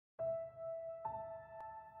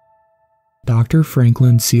Dr.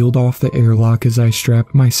 Franklin sealed off the airlock as I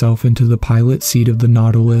strapped myself into the pilot seat of the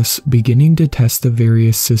Nautilus, beginning to test the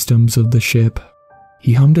various systems of the ship.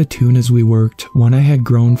 He hummed a tune as we worked, one I had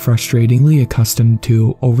grown frustratingly accustomed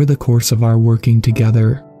to over the course of our working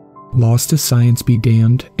together. Lost to science be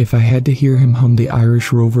damned, if I had to hear him hum the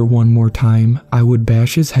Irish Rover one more time, I would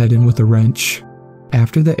bash his head in with a wrench.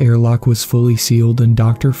 After the airlock was fully sealed and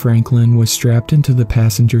Dr. Franklin was strapped into the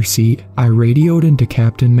passenger seat, I radioed into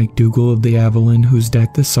Captain McDougal of the Avalon, whose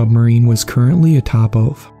deck the submarine was currently atop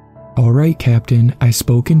of. "Alright, Captain," I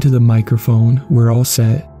spoke into the microphone, "we're all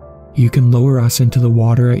set. You can lower us into the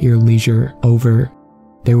water at your leisure, over."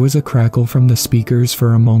 There was a crackle from the speakers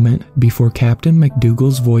for a moment before Captain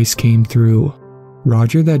McDougal's voice came through.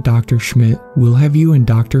 "Roger that, Dr. Schmidt. We'll have you and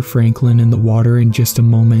Dr. Franklin in the water in just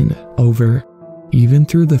a moment, over." Even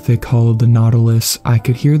through the thick hull of the Nautilus, I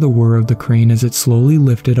could hear the whir of the crane as it slowly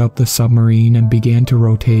lifted up the submarine and began to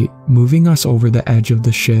rotate, moving us over the edge of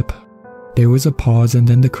the ship. There was a pause and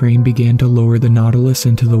then the crane began to lower the Nautilus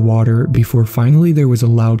into the water before finally there was a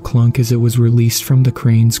loud clunk as it was released from the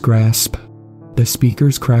crane's grasp. The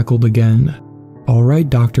speakers crackled again. "Alright,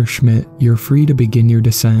 Dr. Schmidt, you're free to begin your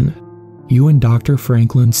descent. You and Dr.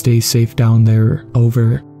 Franklin stay safe down there,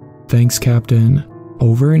 over." "Thanks, Captain."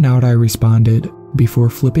 "Over and out," I responded, before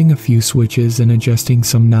flipping a few switches and adjusting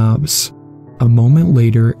some knobs. A moment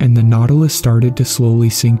later and the Nautilus started to slowly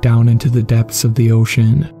sink down into the depths of the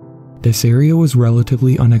ocean. This area was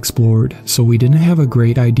relatively unexplored, so we didn't have a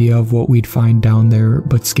great idea of what we'd find down there,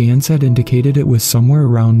 but scans had indicated it was somewhere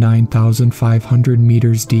around 9,500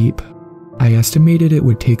 meters deep. I estimated it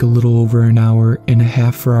would take a little over an hour and a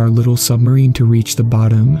half for our little submarine to reach the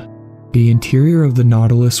bottom. The interior of the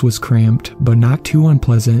Nautilus was cramped, but not too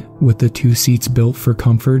unpleasant, with the 2 seats built for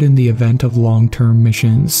comfort in the event of long-term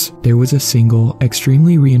missions. There was a single,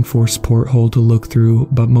 extremely reinforced porthole to look through,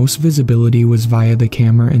 but most visibility was via the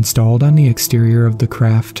camera installed on the exterior of the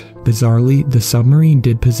craft. Bizarrely, the submarine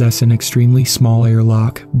did possess an extremely small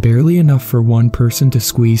airlock, barely enough for one person to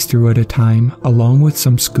squeeze through at a time, along with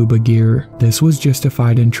some scuba gear. This was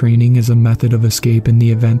justified in training as a method of escape in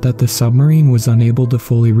the event that the submarine was unable to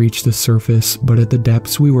fully reach the surface, but at the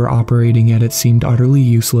depths we were operating at it seemed utterly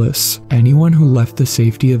useless. Anyone who left the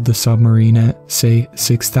safety of the submarine at, say,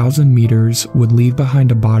 6,000 meters would leave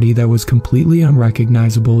behind a body that was completely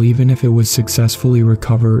unrecognizable even if it was successfully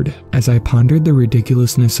recovered. As I pondered the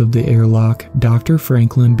ridiculousness of the airlock, Dr.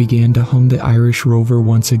 Franklin began to hum the Irish Rover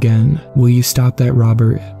once again. "Will you stop that,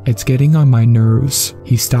 Robert? It's getting on my nerves."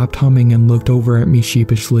 He stopped humming and looked over at me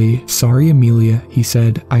sheepishly. "Sorry, Amelia," he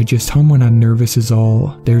said. "I just hum when I'm nervous is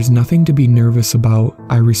all." "There's nothing to be nervous about,"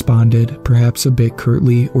 I responded, perhaps a bit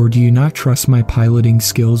curtly. "Or do you not trust my piloting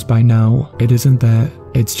skills by now?" "It isn't that.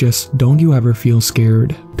 It's just, don't you ever feel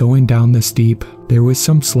scared, going down this deep?" There was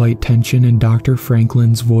some slight tension in Dr.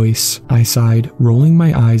 Franklin's voice. I sighed, rolling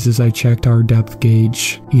my eyes as I checked our depth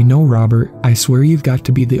gauge. "You know, Robert, I swear you've got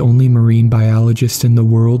to be the only marine biologist in the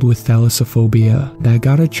world with thalassophobia." That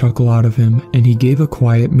got a chuckle out of him, and he gave a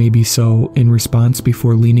quiet "maybe so" in response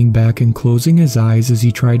before leaning back and closing his eyes as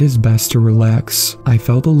he tried his best to relax. I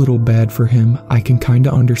felt a little bad for him. I can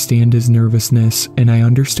kinda understand his nervousness, and I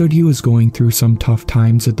understood he was going through some tough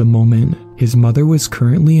times at the moment. His mother was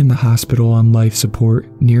currently in the hospital on life support,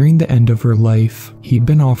 nearing the end of her life. He'd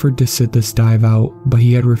been offered to sit this dive out, but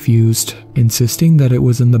he had refused, insisting that it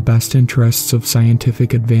was in the best interests of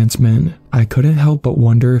scientific advancement. I couldn't help but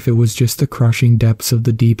wonder if it was just the crushing depths of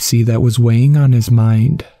the deep sea that was weighing on his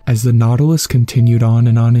mind. As the Nautilus continued on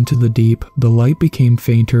and on into the deep, the light became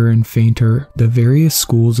fainter and fainter. The various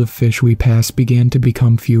schools of fish we passed began to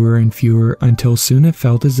become fewer and fewer until soon it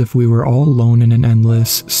felt as if we were all alone in an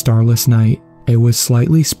endless, starless night. It was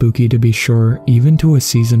slightly spooky to be sure, even to a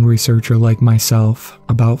seasoned researcher like myself.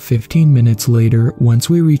 About 15 minutes later, once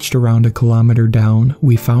we reached around a kilometer down,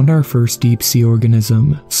 we found our first deep sea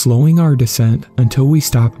organism. Slowing our descent until we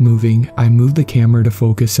stopped moving, I moved the camera to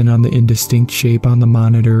focus in on the indistinct shape on the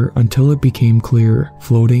monitor until it became clear.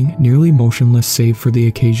 Floating, nearly motionless save for the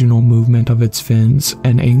occasional movement of its fins,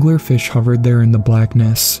 an anglerfish hovered there in the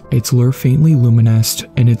blackness, its lure faintly luminesced,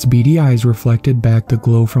 and its beady eyes reflected back the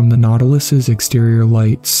glow from the Nautilus's exterior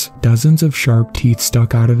lights. Dozens of sharp teeth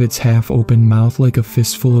stuck out of its half-open mouth like a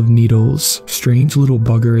fistful of needles. "Strange little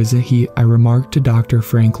bugger, isn't he?" I remarked to Dr.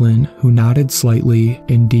 Franklin, who nodded slightly.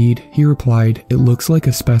 "Indeed," he replied. "It looks like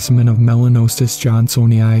a specimen of Melanostus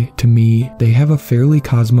johnsonii to me. They have a fairly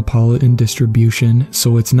cosmopolitan distribution,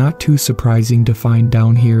 so it's not too surprising to find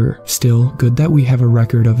down here. Still, good that we have a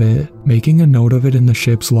record of it." Making a note of it in the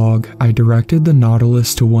ship's log, I directed the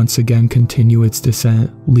Nautilus to once again continue its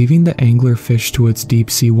descent, leaving the anglerfish fish to its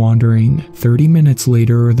deep-sea wandering. 30 minutes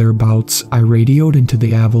later or thereabouts, I radioed into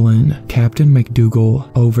the Avalon. Captain McDougal,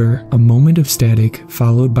 over. A moment of static,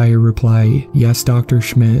 followed by a reply, yes, Dr.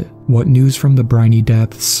 Schmidt. What news from the briny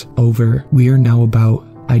depths? Over. We are now about.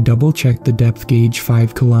 I double-checked the depth gauge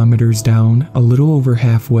 5 kilometers down, a little over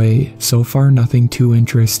halfway. So far nothing too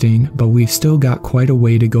interesting, but we've still got quite a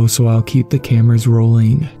way to go, so I'll keep the cameras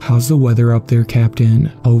rolling. How's the weather up there, Captain?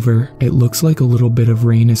 Over. It looks like a little bit of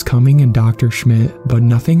rain is coming in, Dr. Schmidt, but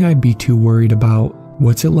nothing I'd be too worried about.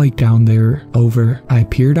 What's it like down there? Over. I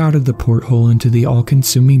peered out of the porthole into the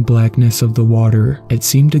all-consuming blackness of the water. It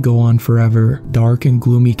seemed to go on forever. Dark and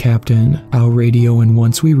gloomy, Captain. I'll radio in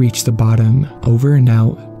once we reach the bottom. Over and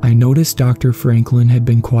out. I noticed Dr. Franklin had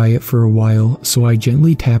been quiet for a while, so I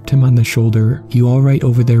gently tapped him on the shoulder. You alright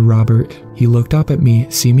over there, Robert? He looked up at me,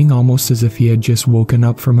 seeming almost as if he had just woken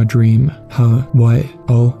up from a dream. Huh, what?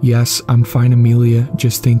 Oh, yes, I'm fine, Amelia,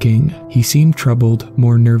 just thinking. He seemed troubled,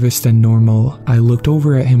 more nervous than normal. I looked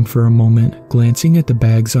over at him for a moment, glancing at the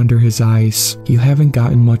bags under his eyes. You haven't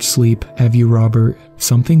gotten much sleep, have you, Robert?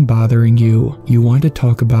 Something bothering you? You want to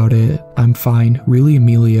talk about it? I'm fine, really,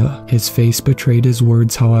 Amelia. His face betrayed his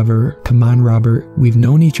words, however. Come on, Robert, we've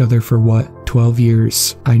known each other for what, 12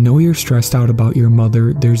 years? I know you're stressed out about your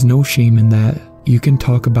mother, there's no shame in that. You can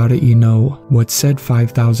talk about it, you know. What's said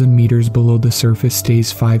 5,000 meters below the surface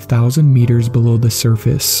stays 5,000 meters below the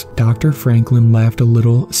surface. Dr. Franklin laughed a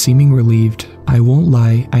little, seeming relieved. I won't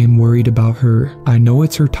lie, I am worried about her. I know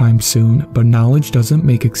it's her time soon, but knowledge doesn't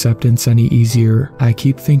make acceptance any easier. I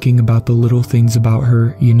keep thinking about the little things about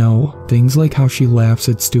her, you know. Things like how she laughs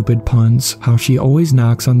at stupid puns, how she always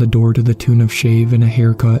knocks on the door to the tune of shave and a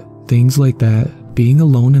haircut. Things like that. Being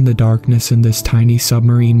alone in the darkness in this tiny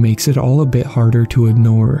submarine makes it all a bit harder to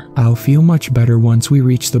ignore. I'll feel much better once we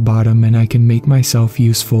reach the bottom and I can make myself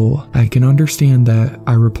useful. I can understand that,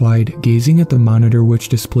 I replied, gazing at the monitor which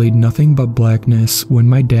displayed nothing but blackness. When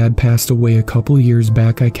my dad passed away a couple years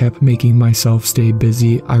back, I kept making myself stay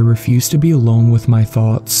busy. I refused to be alone with my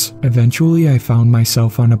thoughts. Eventually, I found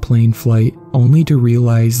myself on a plane flight, only to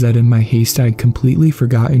realize that in my haste I'd completely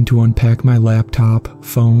forgotten to unpack my laptop,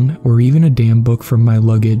 phone, or even a damn book from my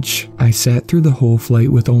luggage. I sat through the whole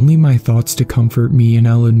flight with only my thoughts to comfort me, and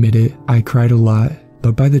I'll admit it, I cried a lot.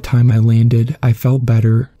 But by the time I landed, I felt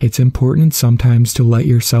better. It's important sometimes to let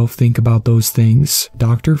yourself think about those things.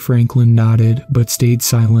 Dr. Franklin nodded, but stayed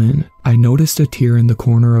silent. I noticed a tear in the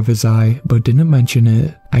corner of his eye, but didn't mention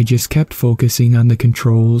it. I just kept focusing on the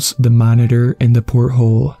controls, the monitor, and the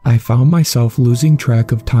porthole. I found myself losing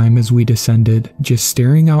track of time as we descended, just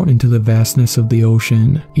staring out into the vastness of the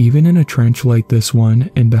ocean. Even in a trench like this one,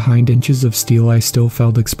 and behind inches of steel, I still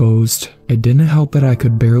felt exposed. It didn't help that I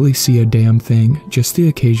could barely see a damn thing, just the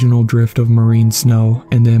occasional drift of marine snow,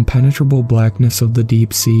 and the impenetrable blackness of the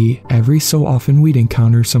deep sea. Every so often we'd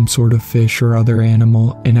encounter some sort of fish or other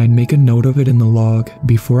animal, and I'd make a note of it in the log,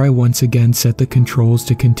 before I once again set the controls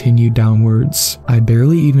to continue downwards. I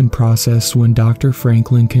barely even processed when Dr.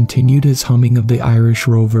 Franklin continued his humming of the Irish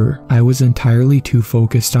Rover. I was entirely too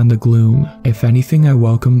focused on the gloom. If anything, I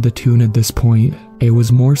welcomed the tune at this point. It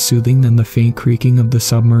was more soothing than the faint creaking of the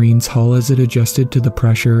submarine's hull as it adjusted to the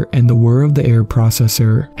pressure and the whir of the air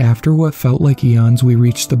processor. After what felt like eons, we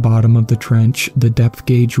reached the bottom of the trench, the depth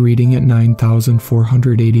gauge reading at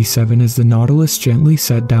 9,487 as the Nautilus gently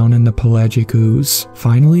set down in the pelagic ooze.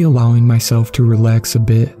 Finally allowing myself to relax a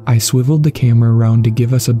bit, I swiveled the camera around to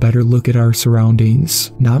give us a better look at our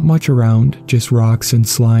surroundings. Not much around, just rocks and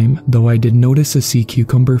slime, though I did notice a sea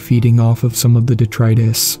cucumber feeding off of some of the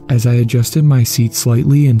detritus. As I adjusted my seat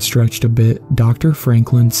slightly and stretched a bit, Dr.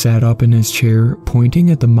 Franklin sat up in his chair,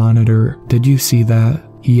 pointing at the monitor. Did you see that?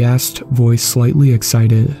 He asked, voice slightly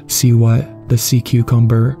excited. See what? The sea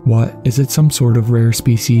cucumber. What? Is it some sort of rare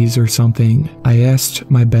species or something? I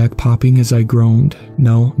asked, my back popping as I groaned.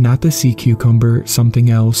 No, not the sea cucumber, something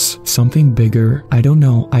else. Something bigger. I don't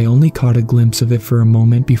know, I only caught a glimpse of it for a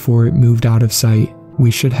moment before it moved out of sight. We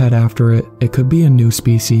should head after it. It could be a new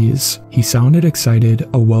species. He sounded excited,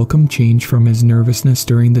 a welcome change from his nervousness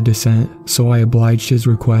during the descent, so I obliged his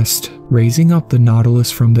request. Raising up the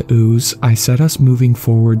Nautilus from the ooze, I set us moving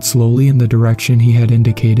forward slowly in the direction he had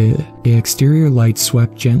indicated. The exterior lights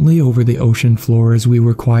swept gently over the ocean floor as we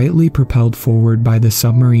were quietly propelled forward by the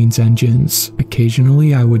submarine's engines.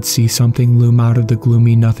 Occasionally I would see something loom out of the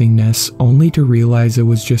gloomy nothingness, only to realize it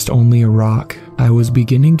was just only a rock. I was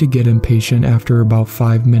beginning to get impatient after about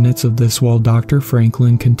 5 minutes of this while Dr.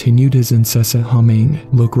 Franklin continued his incessant humming.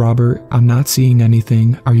 Look, Robert, I'm not seeing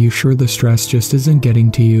anything. Are you sure the stress just isn't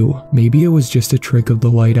getting to you? Maybe it was just a trick of the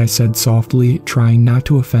light, I said softly, trying not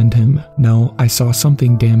to offend him. No, I saw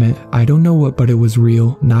something, damn it. I don't know what, but it was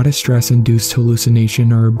real, not a stress-induced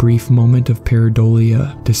hallucination or a brief moment of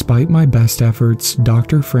pareidolia. Despite my best efforts,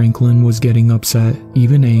 Dr. Franklin was getting upset,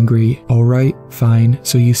 even angry. Alright, fine,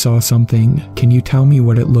 so you saw something. Can you tell me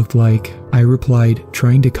what it looked like? I replied,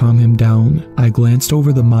 trying to calm him down. I glanced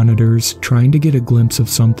over the monitors, trying to get a glimpse of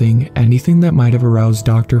something, anything that might have aroused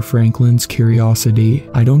Dr. Franklin's curiosity.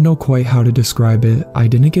 I don't know quite how to describe it. I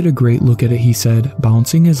didn't get a great look at it, he said,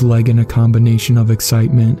 bouncing his leg in a combination of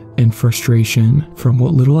excitement and frustration. From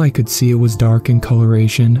what little I could see, it was dark in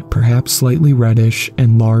coloration, perhaps slightly reddish,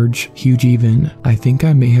 and large, huge even. I think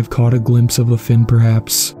I may have caught a glimpse of a fin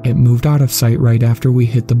perhaps. It moved out of sight right after we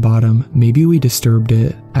hit the bottom. Maybe we disturbed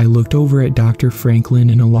it. I looked over at Dr.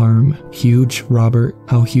 Franklin in alarm. Huge, Robert?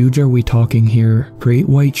 How huge are we talking here? Great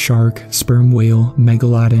white shark, sperm whale,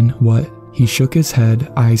 megalodon, what? He shook his head,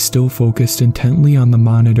 eyes still focused intently on the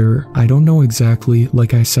monitor. I don't know exactly,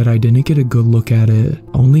 like I said, I didn't get a good look at it,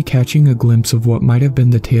 only catching a glimpse of what might have been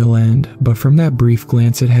the tail end, but from that brief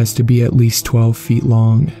glance it has to be at least 12 feet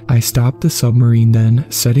long. I stopped the submarine then,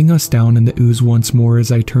 setting us down in the ooze once more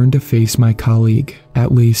as I turned to face my colleague.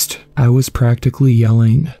 At least, I was practically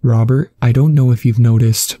yelling. Robert, I don't know if you've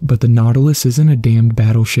noticed, but the Nautilus isn't a damned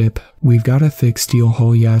battleship. We've got a thick steel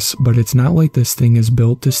hull, yes, but it's not like this thing is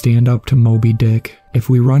built to stand up to Moby Dick. If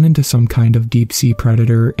we run into some kind of deep-sea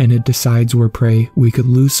predator and it decides we're prey, we could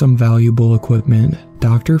lose some valuable equipment.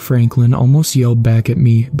 Dr. Franklin almost yelled back at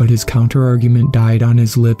me, but his counter-argument died on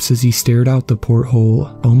his lips as he stared out the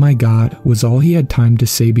porthole. Oh my god, was all he had time to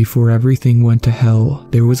say before everything went to hell.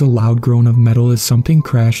 There was a loud groan of metal as something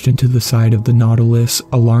crashed into the side of the Nautilus,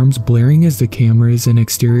 alarms blaring as the cameras and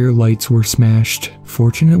exterior lights were smashed.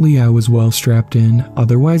 Fortunately, I was well strapped in,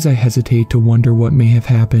 otherwise I hesitate to wonder what may have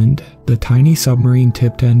happened. The tiny submarine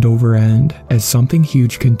tipped end over end, as something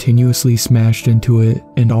huge continuously smashed into it,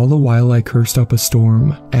 and all the while I cursed up a storm.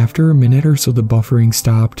 After a minute or so the buffering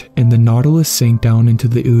stopped, and the Nautilus sank down into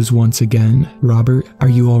the ooze once again. Robert, are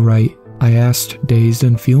you alright? I asked, dazed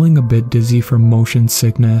and feeling a bit dizzy from motion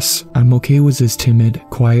sickness. I'm okay, was his timid,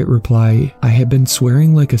 quiet reply. I had been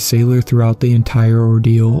swearing like a sailor throughout the entire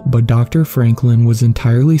ordeal, but Dr. Franklin was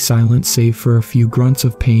entirely silent save for a few grunts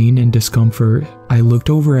of pain and discomfort. I looked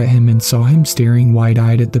over at him and saw him staring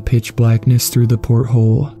wide-eyed at the pitch blackness through the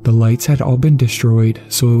porthole. The lights had all been destroyed,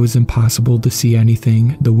 so it was impossible to see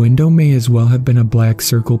anything. The window may as well have been a black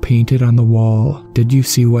circle painted on the wall. Did you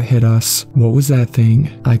see what hit us? What was that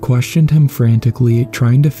thing? I questioned him frantically,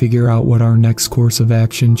 trying to figure out what our next course of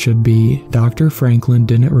action should be. Dr. Franklin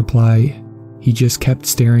didn't reply. He just kept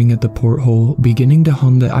staring at the porthole, beginning to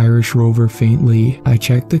hum the Irish Rover faintly. I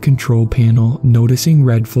checked the control panel, noticing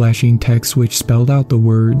red flashing text which spelled out the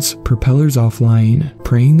words, "Propellers offline."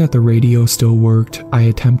 Praying that the radio still worked, I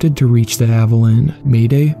attempted to reach the Avalon.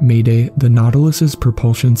 Mayday, mayday, the Nautilus's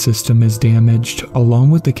propulsion system is damaged,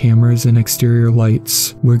 along with the cameras and exterior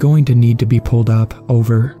lights. We're going to need to be pulled up.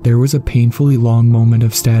 Over. There was a painfully long moment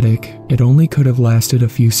of static. It only could have lasted a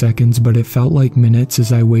few seconds, but it felt like minutes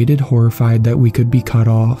as I waited horrified that we could be cut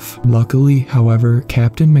off. Luckily, however,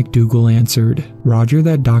 Captain McDougal answered. Roger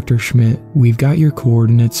that, Dr. Schmidt. We've got your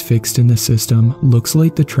coordinates fixed in the system. Looks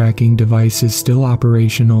like the tracking device is still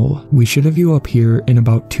operational. We should have you up here in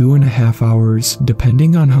about 2.5 hours,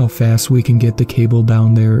 depending on how fast we can get the cable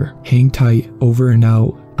down there. Hang tight, over and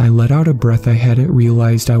out. I let out a breath I hadn't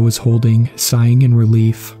realized I was holding, sighing in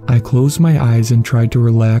relief. I closed my eyes and tried to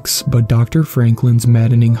relax, but Dr. Franklin's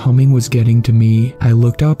maddening humming was getting to me. I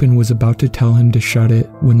looked up and was about to tell him to shut it,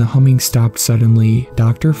 when the humming stopped suddenly.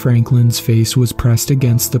 Dr. Franklin's face was pressed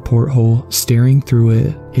against the porthole, staring through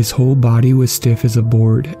it. His whole body was stiff as a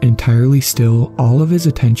board, entirely still, all of his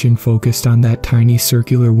attention focused on that tiny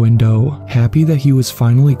circular window. Happy that he was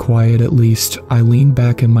finally quiet at least, I leaned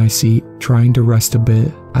back in my seat, trying to rest a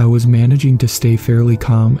bit. I was managing to stay fairly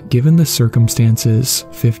calm, given the circumstances.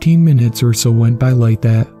 15 minutes or so went by like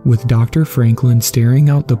that, with Dr. Franklin staring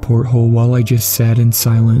out the porthole while I just sat in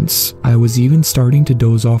silence. I was even starting to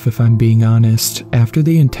doze off if I'm being honest. After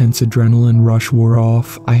the intense adrenaline rush wore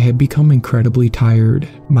off, I had become incredibly tired.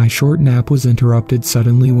 My short nap was interrupted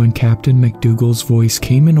suddenly when Captain McDougal's voice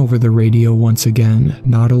came in over the radio once again.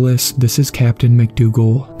 Nautilus, this is Captain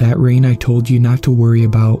McDougal. That rain I told you not to worry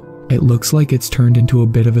about. It looks like it's turned into a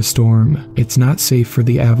bit of a storm. It's not safe for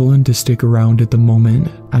the Avalon to stick around at the moment.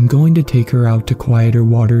 I'm going to take her out to quieter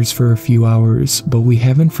waters for a few hours, but we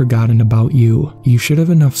haven't forgotten about you. You should have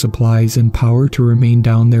enough supplies and power to remain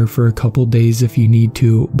down there for a couple days if you need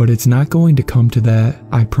to, but it's not going to come to that,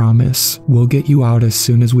 I promise. We'll get you out as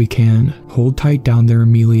soon as we can. Hold tight down there,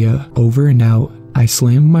 Amelia. Over and out. I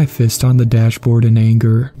slammed my fist on the dashboard in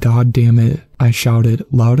anger. God damn it, I shouted,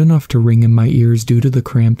 loud enough to ring in my ears due to the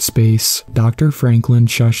cramped space. Dr. Franklin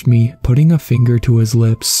shushed me, putting a finger to his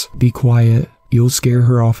lips. Be quiet. You'll scare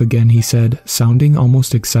her off again, he said, sounding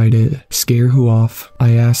almost excited. Scare who off?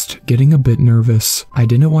 I asked, getting a bit nervous. I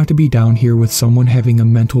didn't want to be down here with someone having a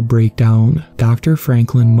mental breakdown. Dr.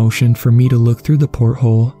 Franklin motioned for me to look through the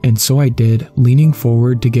porthole, and so I did, leaning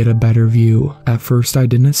forward to get a better view. At first I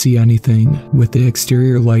didn't see anything. With the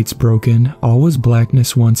exterior lights broken, all was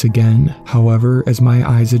blackness once again. However, as my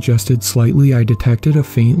eyes adjusted slightly, I detected a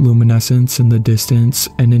faint luminescence in the distance,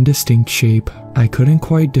 an indistinct shape. I couldn't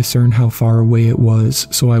quite discern how far away it was,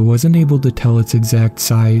 so I wasn't able to tell its exact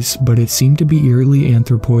size, but it seemed to be eerily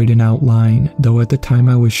anthropoid in outline, though at the time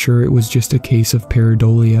I was sure it was just a case of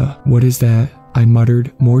pareidolia. What is that? I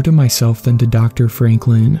muttered, more to myself than to Dr.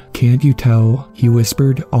 Franklin. Can't you tell? He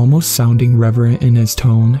whispered, almost sounding reverent in his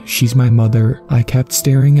tone. She's my mother. I kept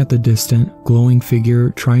staring at the distant, glowing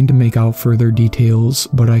figure, trying to make out further details,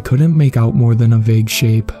 but I couldn't make out more than a vague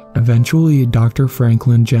shape. Eventually, Dr.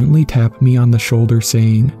 Franklin gently tapped me on the shoulder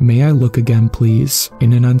saying, "May I look again, please?"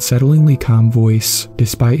 in an unsettlingly calm voice.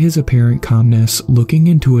 Despite his apparent calmness, looking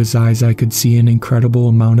into his eyes I could see an incredible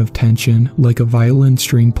amount of tension, like a violin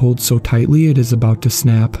string pulled so tightly it is about to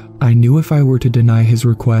snap. I knew if I were to deny his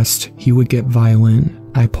request, he would get violent.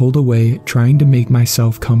 I pulled away, trying to make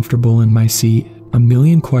myself comfortable in my seat. A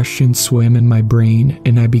million questions swam in my brain,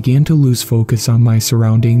 and I began to lose focus on my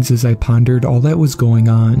surroundings as I pondered all that was going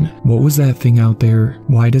on. What was that thing out there?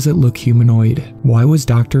 Why does it look humanoid? Why was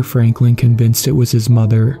Dr. Franklin convinced it was his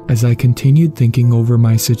mother? As I continued thinking over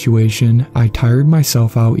my situation, I tired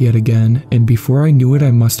myself out yet again, and before I knew it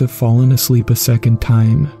I must have fallen asleep a second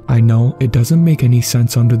time. I know, it doesn't make any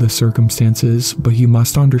sense under the circumstances, but you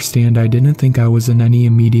must understand I didn't think I was in any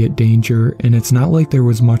immediate danger, and it's not like there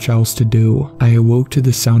was much else to do. I awoke to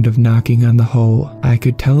the sound of knocking on the hull. I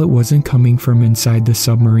could tell it wasn't coming from inside the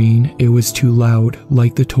submarine. It was too loud,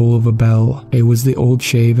 like the toll of a bell. It was the old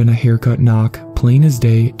shave and a haircut knock, plain as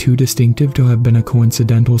day, too distinctive to have been a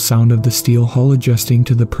coincidental sound of the steel hull adjusting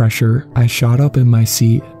to the pressure. I shot up in my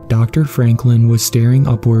seat. Dr. Franklin was staring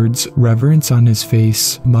upwards, reverence on his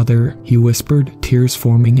face. "Mother," he whispered, tears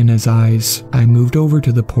forming in his eyes. I moved over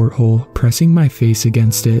to the porthole, pressing my face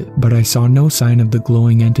against it, but I saw no sign of the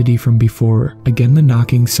glowing entity from before. Again the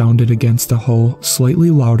knocking sounded against the hull, slightly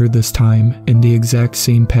louder this time, in the exact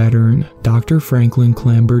same pattern. Dr. Franklin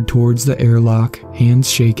clambered towards the airlock, hands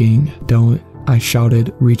shaking. "Don't," I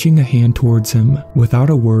shouted, reaching a hand towards him.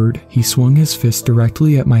 Without a word, he swung his fist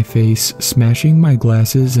directly at my face, smashing my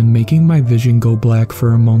glasses and making my vision go black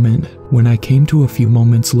for a moment. When I came to a few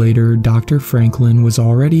moments later, Dr. Franklin was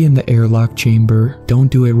already in the airlock chamber.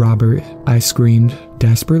 "Don't do it, Robert," I screamed,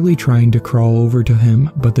 desperately trying to crawl over to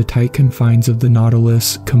him, but the tight confines of the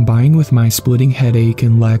Nautilus, combined with my splitting headache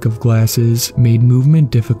and lack of glasses, made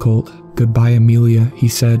movement difficult. "Goodbye, Amelia," he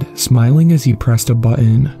said, smiling as he pressed a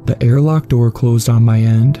button. The airlock door closed on my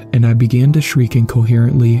end, and I began to shriek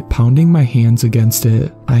incoherently, pounding my hands against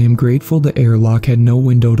it. I am grateful the airlock had no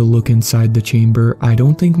window to look inside the chamber. I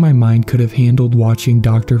don't think my mind could have handled watching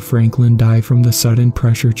Dr. Franklin die from the sudden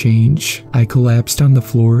pressure change. I collapsed on the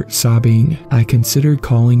floor, sobbing. I considered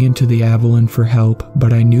calling into the Avalon for help,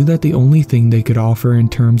 but I knew that the only thing they could offer in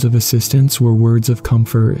terms of assistance were words of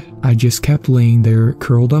comfort. I just kept laying there,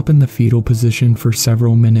 curled up in the fetal position for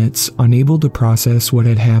several minutes, unable to process what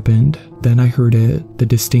had happened. Then I heard it, the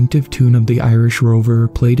distinctive tune of the Irish rover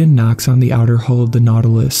played in knocks on the outer hull of the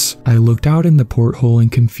Nautilus. I looked out in the porthole in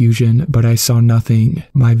confusion, but I saw nothing.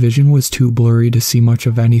 My vision was too blurry to see much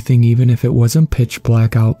of anything even if it wasn't pitch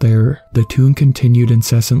black out there. The tune continued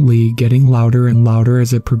incessantly, getting louder and louder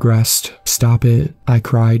as it progressed. "Stop it," I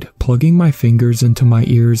cried, plugging my fingers into my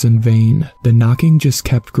ears in vain. The knocking just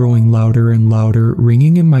kept growing louder and louder,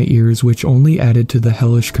 ringing in my ears which only added to the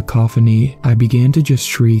hellish cacophony. I began to just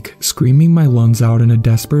shriek, screaming my lungs out in a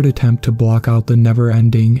desperate attempt to block out the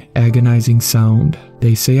never-ending, agonizing sound.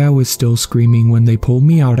 They say I was still screaming when they pulled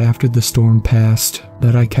me out after the storm passed,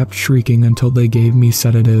 that I kept shrieking until they gave me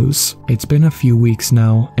sedatives. It's been a few weeks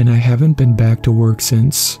now, and I haven't been back to work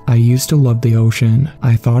since. I used to love the ocean.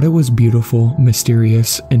 I thought it was beautiful,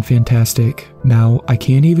 mysterious, and fantastic. Now, I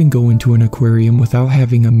can't even go into an aquarium without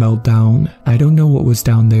having a meltdown. I don't know what was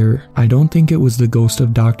down there. I don't think it was the ghost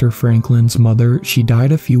of Dr. Franklin's mother. She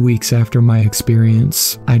died a few weeks after my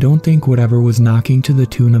experience. I don't think whatever was knocking to the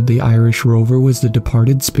tune of the Irish rover was the departed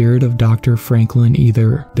departed spirit of Dr. Franklin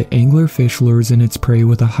either. The anglerfish lures in its prey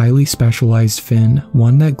with a highly specialized fin,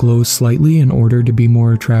 one that glows slightly in order to be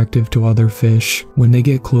more attractive to other fish. When they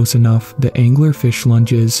get close enough, the anglerfish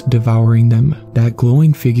lunges, devouring them. That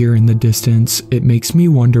glowing figure in the distance, it makes me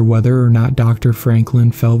wonder whether or not Dr.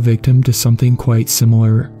 Franklin fell victim to something quite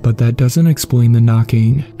similar. But that doesn't explain the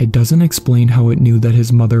knocking. It doesn't explain how it knew that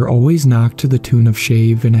his mother always knocked to the tune of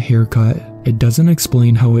shave and a haircut. It doesn't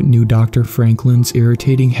explain how it knew Dr. Franklin's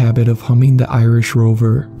irritating habit of humming the Irish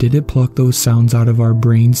Rover. Did it pluck those sounds out of our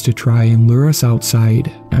brains to try and lure us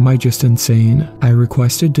outside? Am I just insane? I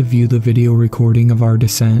requested to view the video recording of our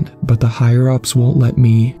descent, but the higher-ups won't let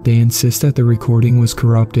me. They insist that the recording was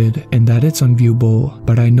corrupted and that it's unviewable,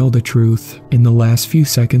 but I know the truth. In the last few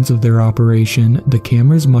seconds of their operation, the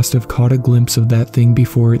cameras must have caught a glimpse of that thing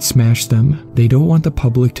before it smashed them. They don't want the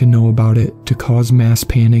public to know about it, to cause mass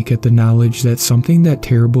panic at the knowledge that something that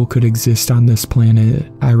terrible could exist on this planet.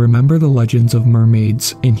 I remember the legends of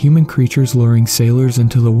mermaids, inhuman creatures luring sailors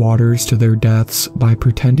into the waters to their deaths by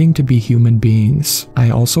pretending to be human beings.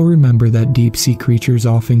 I also remember that deep-sea creatures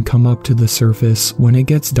often come up to the surface when it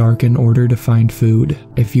gets dark in order to find food.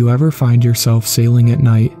 If you ever find yourself sailing at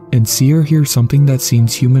night and see or hear something that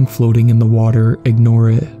seems human floating in the water, ignore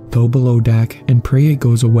it. Go below deck and pray it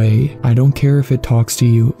goes away. I don't care if it talks to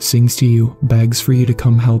you, sings to you, begs for you to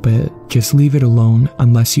come help it. Just leave it alone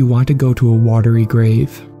unless you want to go to a watery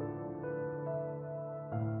grave.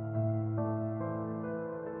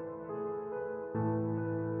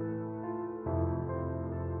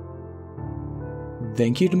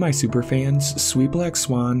 Thank you to my superfans, Sweet Black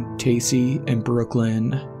Swan, Tacy, and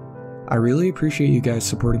Brooklyn. I really appreciate you guys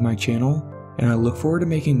supporting my channel, and I look forward to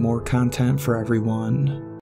making more content for everyone.